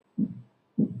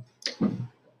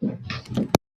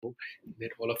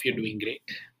that all of you are doing great.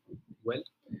 Well,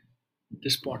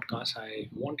 this podcast I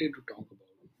wanted to talk about.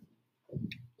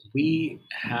 We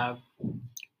have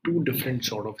two different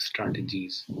sort of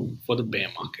strategies for the bear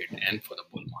market and for the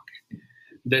bull market.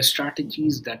 The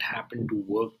strategies that happen to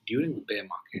work during the bear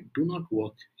market do not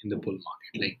work in the bull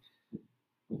market. Like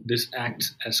this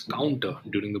acts as counter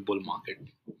during the bull market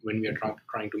when we are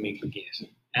trying to make the gains.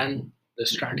 And the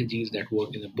strategies that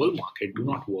work in the bull market do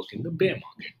not work in the bear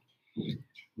market.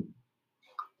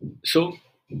 So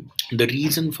the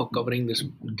reason for covering this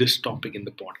topic in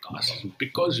the podcast is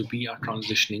because we are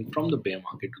transitioning from the bear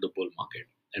market to the bull market,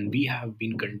 and we have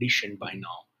been conditioned by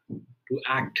now to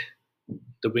act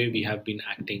the way we have been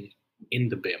acting in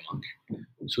the bear market.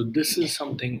 So this is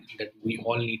something that we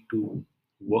all need to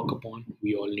work upon,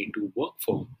 we all need to work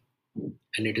for,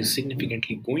 and it is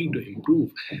significantly going to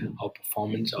improve our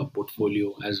performance, our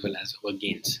portfolio, as well as our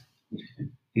gains.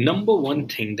 Number one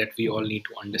thing that we all need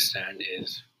to understand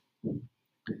is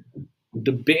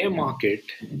the bear market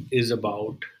is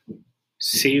about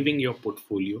saving your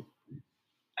portfolio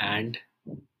and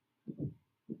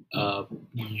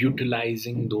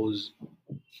utilizing those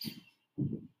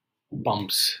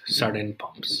pumps, sudden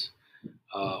pumps,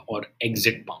 or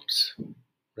exit pumps,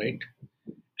 right?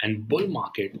 And bull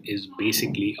market is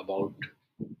basically about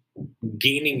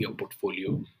gaining your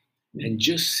portfolio and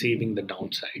just saving the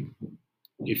downside.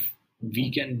 If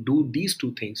we can do these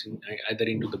two things either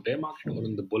into the bear market or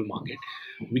in the bull market,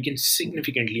 we can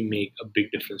significantly make a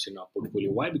big difference in our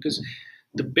portfolio. Why? Because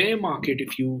the bear market,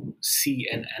 if you see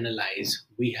and analyze,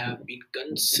 we have been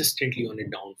consistently on a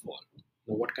downfall.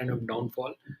 Now, what kind of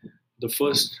downfall? The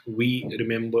first we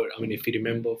remember, if we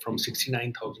remember from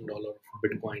 $69,000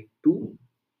 Bitcoin to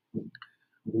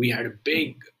we had a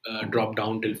big drop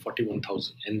down till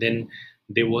 41,000, and then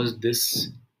there was this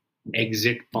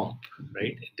exit pump,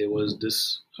 right? There was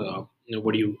this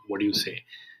what do you say,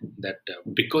 that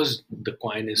because the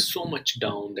coin is so much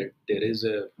down that there is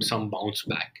some bounce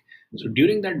back. So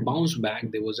during that bounce back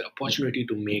there was an opportunity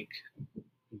to make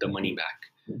the money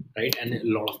back, right? And a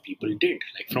lot of people did,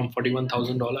 like from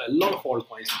 $41,000 a lot of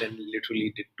altcoins then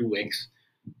literally did 2x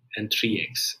and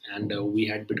 3x, and we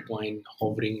had Bitcoin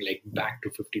hovering like back to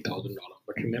 $50,000.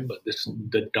 But remember,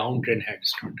 the downtrend had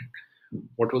started.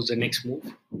 What was the next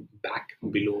move? Back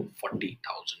below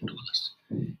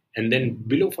 $40,000, and then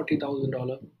below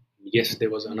 $40,000, yes, there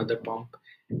was another pump,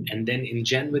 and then in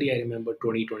January, I remember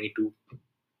 2022,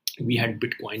 we had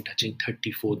Bitcoin touching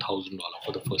 $34,000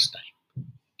 for the first time.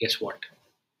 Guess what?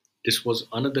 This was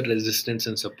another resistance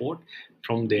and support.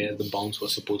 From there the bounce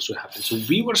was supposed to happen, so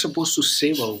we were supposed to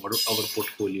save our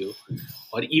portfolio,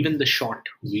 or even the short,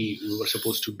 we were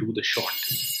supposed to do the short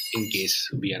in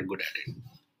case we are good at it,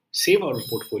 save our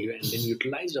portfolio and then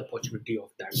utilize the opportunity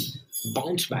of that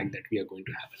bounce back that we are going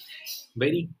to happen.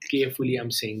 Very carefully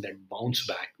I'm saying that bounce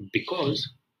back, because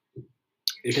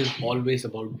it is always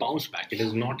about bounce back. It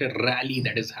is not a rally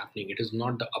that is happening. It is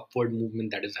not the upward movement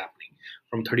that is happening.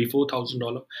 From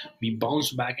 $34,000, we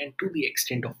bounced back, and to the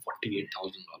extent of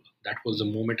 $48,000. That was the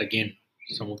moment again.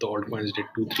 Some of the altcoins did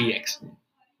 2-3x.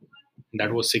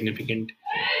 That was significant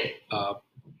uh,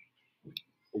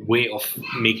 way of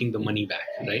making the money back,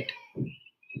 right?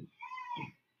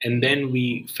 And then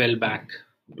we fell back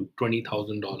to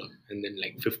 $20,000, and then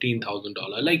like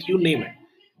 $15,000, like you name it.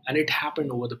 And it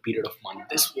happened over the period of month.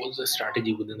 This was the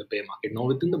strategy within the bear market. Now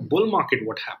within the bull market,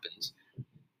 what happens?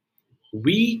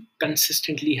 We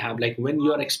consistently have, like, when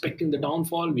you are expecting the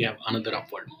downfall, we have another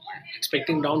upward movement.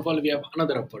 Expecting downfall, we have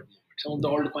another upward movement. Some of the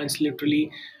altcoins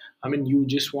literally, you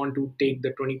just want to take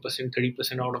the 20%,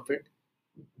 30% out of it,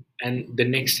 and the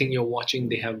next thing you're watching,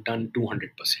 they have done 200%,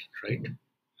 right?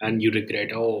 And you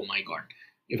regret, oh my god,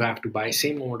 if I have to buy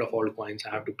same amount of altcoins,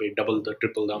 I have to pay double the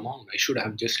triple the amount. I should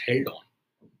have just held on.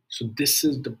 So this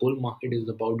is, the bull market is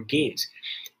about gains.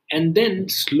 And then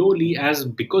slowly, as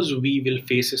because we will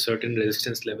face a certain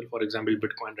resistance level, for example,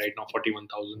 Bitcoin right now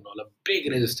 $41,000,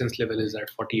 big resistance level is at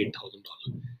 $48,000.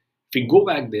 If we go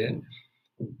back there,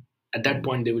 at that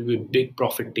point there will be a big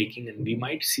profit taking, and we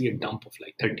might see a dump of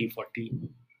like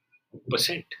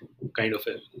 30-40% kind of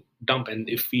a dump. And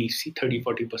if we see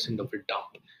 30-40% of a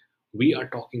dump, we are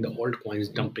talking the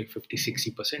altcoins dumping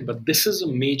 50-60%. But this is a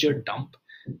major dump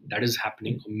that is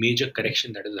happening, a major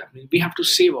correction that is happening. We have to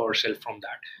save ourselves from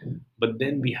that, but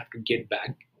then we have to get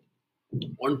back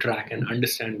on track and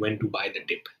understand when to buy the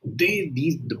dip. The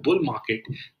bull market,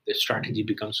 the strategy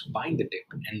becomes buying the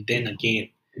dip and then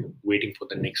again waiting for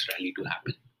the next rally to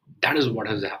happen. That is what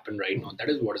has happened right now. That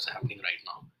is what is happening right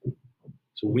now.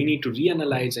 So we need to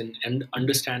reanalyze and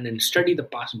understand and study the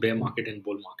past bear market and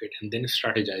bull market, and then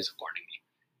strategize accordingly.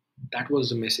 That was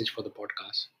the message for the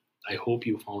podcast. I hope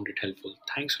you found it helpful.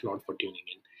 Thanks a lot for tuning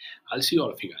in. I'll see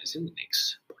all of you guys in the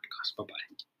next podcast. Bye bye.